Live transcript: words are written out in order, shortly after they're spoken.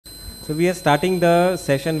So we are starting the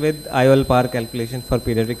session with IOL power calculation for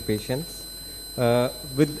pediatric patients.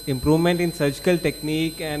 With improvement in surgical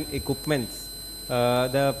technique and equipments,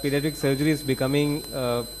 the pediatric surgery is becoming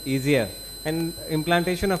easier, and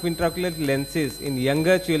implantation of intraocular lenses in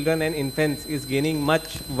younger children and infants is gaining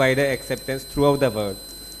much wider acceptance throughout the world.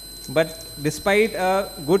 But despite a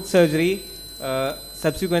good surgery,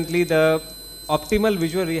 subsequently the optimal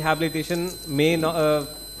visual rehabilitation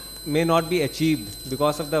may not be achieved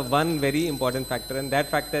because of the one very important factor, and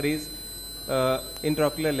that factor is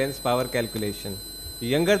intraocular lens power calculation. The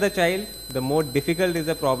younger the child, the more difficult is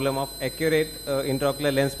the problem of accurate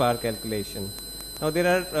intraocular lens power calculation. Now there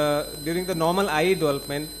are, during the normal eye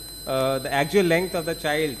development, the actual length of the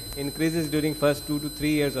child increases during first 2 to 3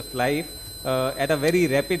 years of life at a very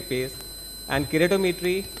rapid pace, and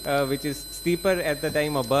keratometry, which is steeper at the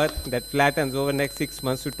time of birth, that flattens over next 6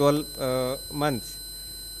 months to 12 months.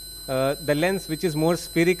 The lens, which is more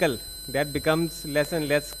spherical, that becomes less and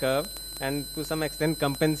less curved, and to some extent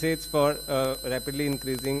compensates for rapidly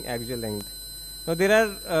increasing axial length. Now there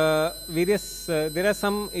are there are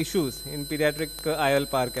some issues in pediatric IOL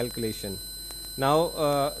power calculation.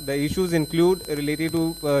 Now the issues include related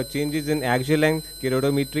to changes in axial length,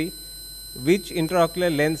 keratometry, which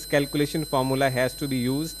intraocular lens calculation formula has to be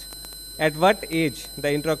used, at what age the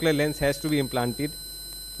intraocular lens has to be implanted,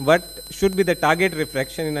 what should be the target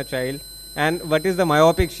refraction in a child, and what is the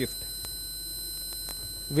myopic shift.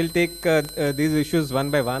 We'll take these issues one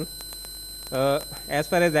by one. As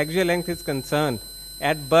far as axial length is concerned,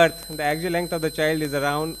 at birth, the axial length of the child is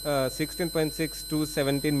around 16.6 to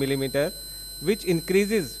 17 millimeter, which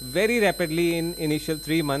increases very rapidly in initial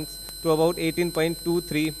 3 months to about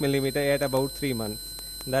 18.23 millimeter at about 3 months.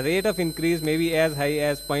 The rate of increase may be as high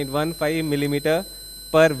as 0.15 millimeter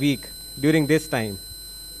per week during this time.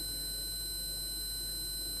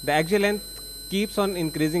 The axial length keeps on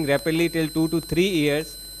increasing rapidly till 2 to 3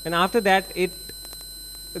 years, and after that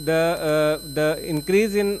the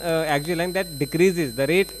increase in axial length, that decreases, the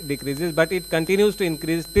rate decreases, but it continues to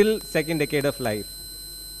increase till second decade of life.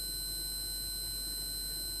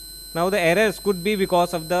 Now the errors could be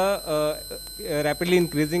because of the rapidly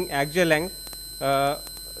increasing axial length. The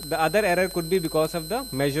other error could be because of the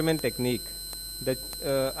measurement technique. The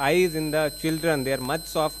eyes in the children, they are much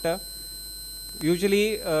softer.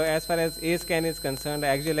 Usually, as far as A scan is concerned,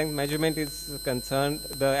 axial length measurement is concerned,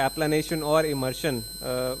 the applanation or immersion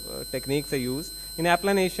techniques are used. In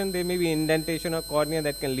applanation, there may be indentation of cornea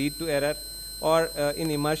that can lead to error, or in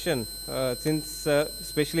immersion, since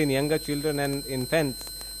especially in younger children and infants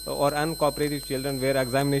or uncooperative children where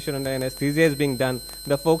examination under anesthesia is being done,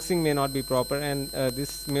 the focusing may not be proper, and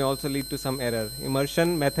this may also lead to some error.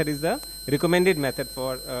 Immersion method is the recommended method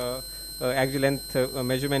for axial length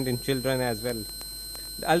measurement in children as well.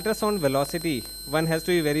 The ultrasound velocity, one has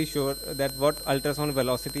to be very sure that what ultrasound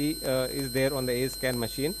velocity is there on the A scan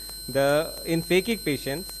machine. In phakic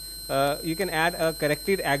patients, you can add a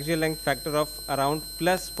corrected axial length factor of around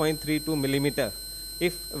plus 0.32 millimeter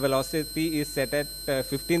if velocity is set at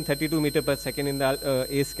 1532 meter per second in the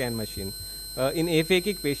A scan machine. In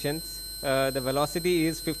aphakic patients, the velocity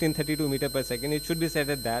is 1532 meter per second. It should be set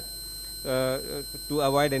at that to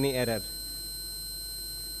avoid any error.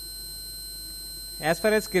 As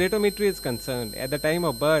far as keratometry is concerned, at the time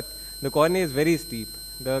of birth, the cornea is very steep.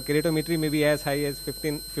 The keratometry may be as high as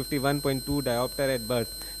 51.2 diopter at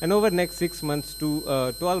birth, and over next 6 months to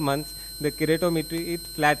 12 months, the keratometry, it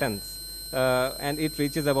flattens and it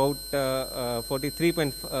reaches about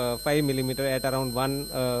 43.5 millimeter at around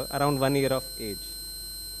 1 year of age.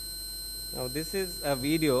 Now this is a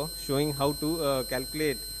video showing how to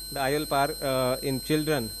calculate the IOL power in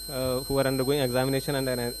children who are undergoing examination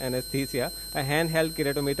under anesthesia. A handheld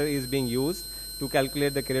keratometer is being used to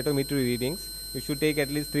calculate the keratometry readings. You should take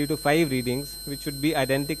at least 3 to 5 readings, which should be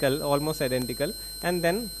identical, almost identical, and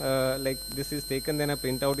then like this is taken, then a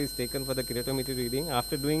printout is taken for the keratometry reading.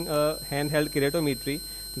 After doing a handheld keratometry,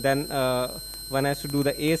 then one has to do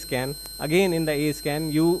the A scan. Again in the A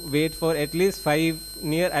scan, you wait for at least 5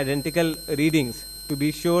 near identical readings to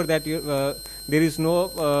be sure that there is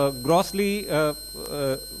no grossly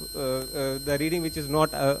the reading which is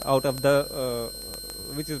not out of the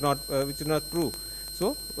which is not true.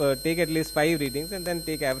 So take at least 5 readings and then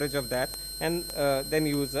take average of that, and then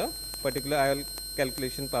use a particular IOL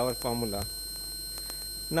calculation power formula.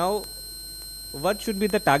 Now what should be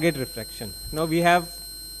the target refraction? Now we have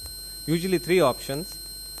usually 3 options.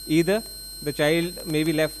 Either the child may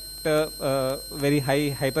be left very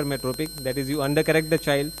high hypermetropic, that is you undercorrect the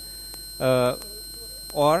child,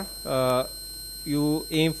 or you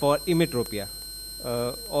aim for emmetropia,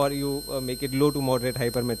 or you make it low to moderate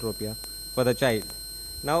hypermetropia for the child.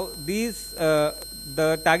 Now,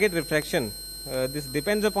 the target refraction, this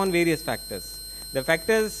depends upon various factors. The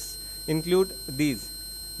factors include these,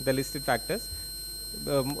 the listed factors.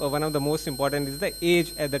 One of the most important is the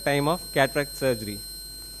age at the time of cataract surgery.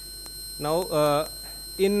 Now,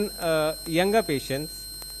 in younger patients,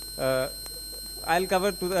 I'll cover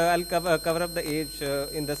up the age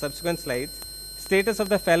in the subsequent slides. Status of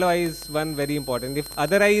the fellow eye is one very important. If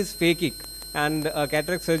other eye is phakic and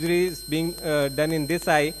cataract surgery is being done in this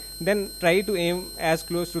eye, then try to aim as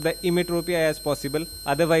close to the emmetropia as possible.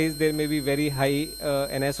 Otherwise, there may be very high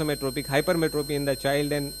anisometropic hypermetropia in the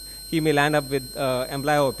child, and he may land up with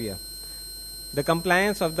amblyopia. The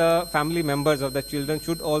compliance of the family members of the children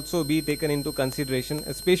should also be taken into consideration,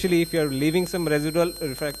 especially if you are leaving some residual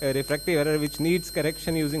refractive error which needs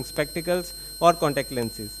correction using spectacles or contact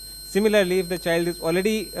lenses. Similarly, if the child is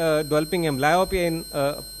already developing amblyopia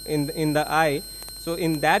in the eye, so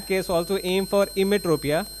in that case also aim for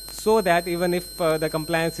emmetropia, so that even if the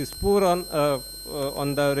compliance is poor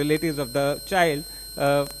on the relatives of the child,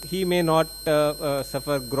 he may not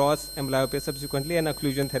suffer gross amblyopia subsequently, and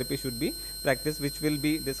occlusion therapy should be practiced, which will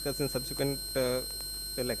be discussed in subsequent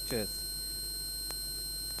lectures.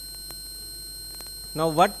 Now,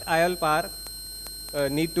 what IOL-PAR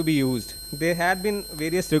need to be used? There had been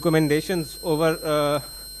various recommendations over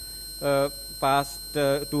past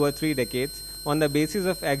 2 or 3 decades. On the basis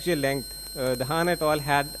of axial length, the Han et al.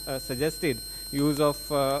 Had suggested use of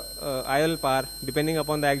IOL-PAR depending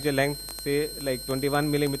upon the axial length, say like 21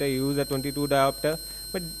 millimeter, you use a 22 diopter,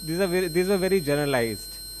 but these were very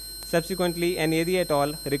generalized. Subsequently, Aneri et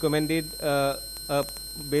al. Recommended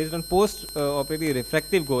based on post-operative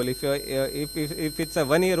refractive goal. If it's a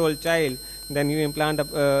 1-year-old child, then you implant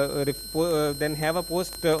then have a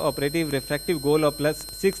post-operative refractive goal of plus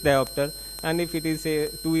 6 diopter, and if it is a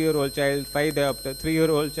 2-year-old child, 5 diopter,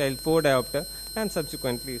 3-year-old child, 4 diopter, and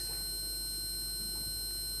subsequently.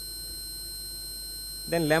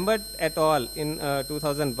 Then Lambert et al. In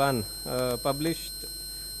 2001 published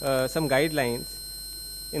some guidelines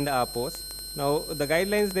in the APOS. Now, the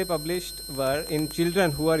guidelines they published were in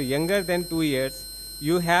children who are younger than 2 years,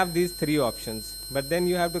 you have these 3 options, but then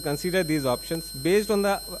you have to consider these options based on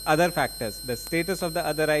the other factors, the status of the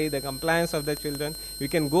other eye, the compliance of the children. You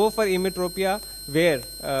can go for emmetropia where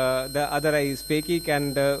the other eye is phakic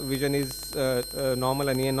and vision is normal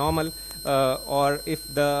and near normal, or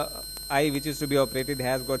if the eye which is to be operated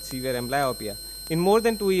has got severe amblyopia. In more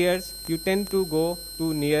than 2 years, you tend to go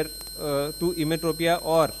to near to emmetropia,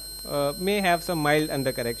 or may have some mild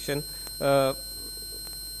undercorrection,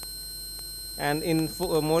 and in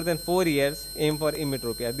more than 4 years, aim for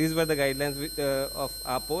emmetropia. These were the guidelines of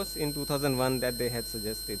APOS in 2001 that they had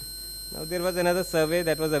suggested. Now, there was another survey,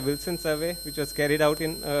 that was a Wilson survey, which was carried out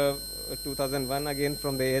in 2001, again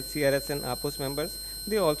from the ASCRS and APOS members.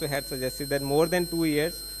 They also had suggested that more than 2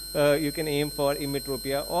 years, you can aim for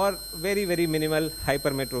emmetropia or very, very minimal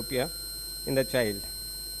hypermetropia in the child.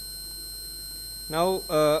 Now,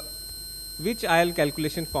 which IOL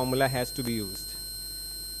calculation formula has to be used?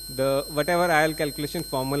 Whatever IOL calculation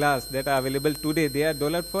formulas that are available today, they are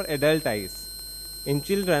developed for adult eyes. In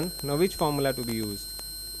children, now which formula to be used?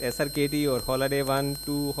 SRKT or Holiday 1,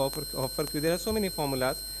 2, Hoffer Q, there are so many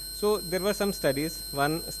formulas. So, there were some studies,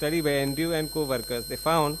 one study by Andrew and co-workers, they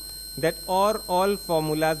found that all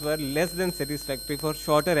formulas were less than satisfactory for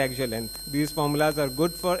shorter axial length. These formulas are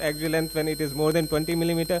good for axial length when it is more than 20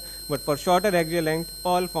 millimeter, but for shorter axial length,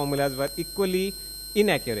 all formulas were equally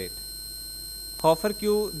inaccurate. Hoffer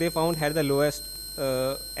Q, they found, had the lowest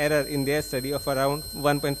error in their study of around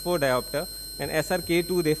 1.4 diopter, and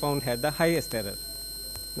SRK2 they found had the highest error.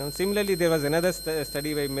 Now, similarly, there was another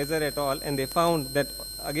study by Measure et al., and they found that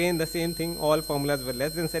again the same thing, all formulas were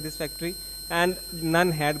less than satisfactory, and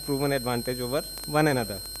none had proven advantage over one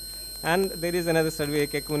another. And there is another study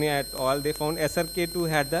by Kekunia et al., they found SRK2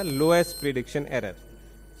 had the lowest prediction error.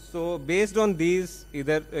 So, based on these,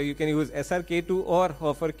 either you can use SRK2 or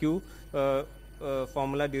Hoffer Q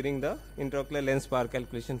formula during the intraocular lens power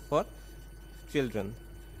calculation for children.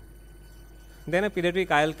 Then a pediatric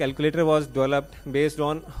IOL calculator was developed based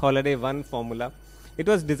on Holiday 1 formula. It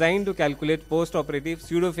was designed to calculate post-operative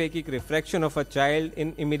pseudophakic refraction of a child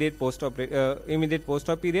in immediate post-op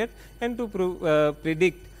period, and to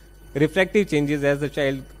predict refractive changes as the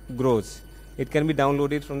child grows. It can be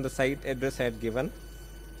downloaded from the site address I had given.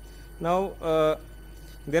 Now,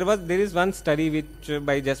 there is one study which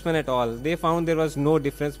by Jasmine et al. They found there was no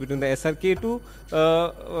difference between the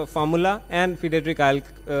SRK2 formula and pediatric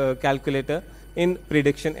IOL calculator in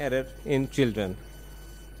prediction error in children.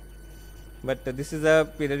 But this is a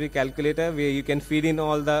pediatric calculator where you can feed in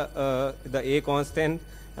all the A constant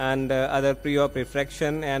and other pre-op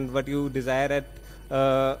refraction and what you desire at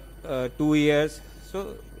 2 years.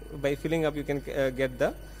 So by filling up, you can get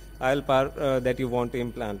the IOL that you want to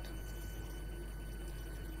implant.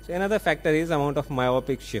 So another factor is amount of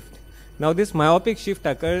myopic shift. Now this myopic shift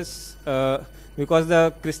occurs because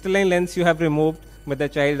the crystalline lens you have removed, but the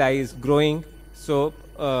child eye is growing. So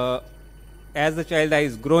as the child eye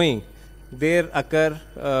is growing, there occur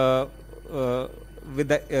with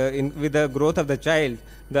the growth of the child,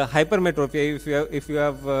 the hypermetropia. If you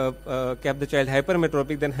have kept the child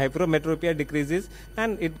hypermetropic, then hypermetropia decreases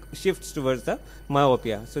and it shifts towards the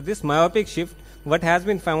myopia. So this myopic shift, what has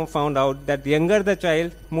been found out, that younger the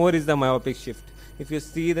child, more is the myopic shift. If you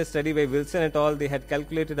see the study by Wilson et al., they had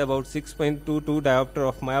calculated about 6.22 diopter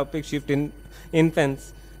of myopic shift in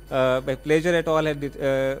infants. By Pleasure et al. Had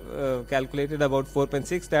calculated about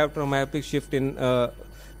 4.6 diopter of myopic shift in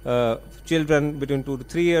children between 2 to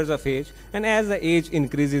 3 years of age, and as the age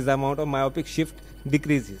increases, the amount of myopic shift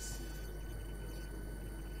decreases.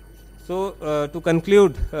 So to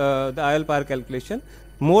conclude the IOL power calculation,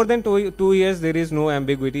 more than 2 years there is no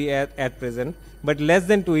ambiguity at present, but less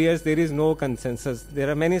than 2 years there is no consensus. There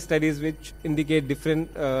are many studies which indicate different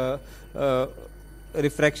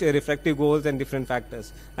refractive goals and different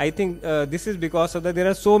factors. I think this is because of that there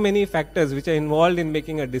are so many factors which are involved in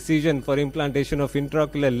making a decision for implantation of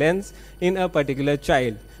intraocular lens in a particular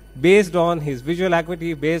child, based on his visual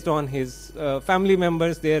acuity, based on his family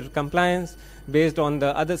members, their compliance, based on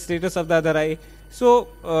the other status of the other eye. So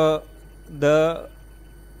the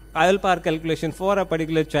IOL power calculation for a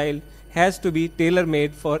particular child has to be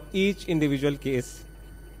tailor-made for each individual case.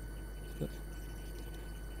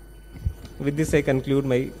 With this, I conclude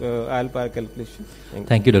my IOL power calculation.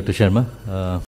 Thank you, Dr. Sharma.